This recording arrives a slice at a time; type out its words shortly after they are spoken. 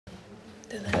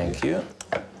Thank you.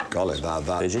 Golly,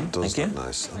 that Pigeon, does thank look you.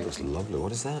 nice. That looks lovely.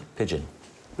 What is that? Pigeon.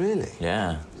 Really?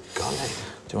 Yeah. Golly.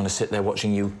 Do you want to sit there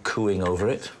watching you cooing over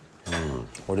it?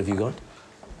 What have you got?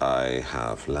 I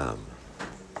have lamb.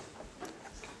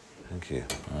 Thank you.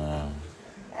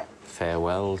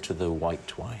 Farewell to the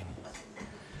white wine.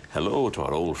 Hello to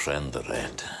our old friend, the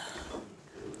red.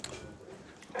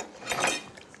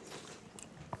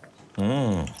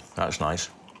 That's nice.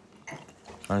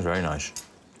 That's very nice.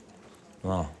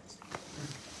 Well,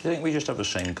 do you think we just have the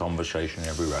same conversation in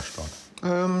every restaurant?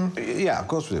 Yeah, of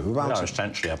course we do. We are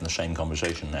essentially having the same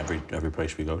conversation in every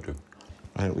place we go to.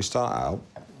 I think we start out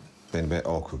being a bit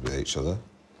awkward with each other,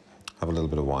 have a little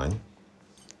bit of wine,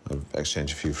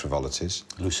 exchange a few frivolities.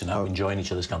 Loosen up, enjoying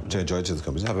each other's company. To enjoy each other's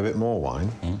company, have a bit more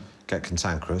wine, get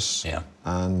cantankerous,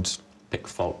 and pick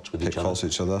faults with each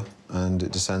other, and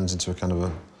it descends into a kind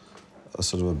of a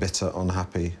sort of a bitter,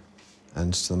 unhappy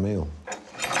end to the meal.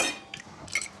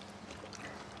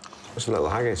 Just a little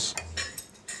haggis.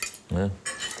 Yeah.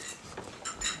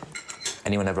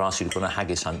 Anyone ever asked you to go on a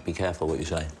haggis hunt, be careful what you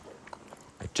say.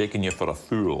 I'm taking you for a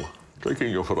fool.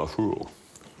 Taking you for a fool.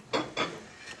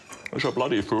 It's a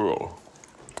bloody fool.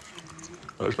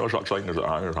 There's no such thing as a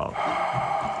haggis hunt.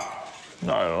 I don't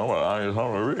know what a haggis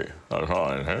hunt would be. That's all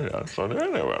I hear. That's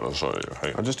anywhere to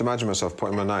say. I just imagine myself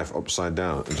putting my knife upside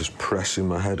down and just pressing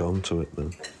my head onto it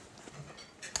then.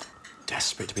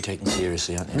 Desperate to be taken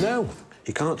seriously, aren't you? No.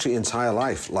 You can't treat your entire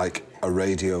life like a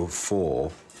Radio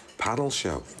 4 paddle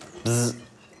show.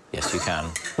 Yes, you can.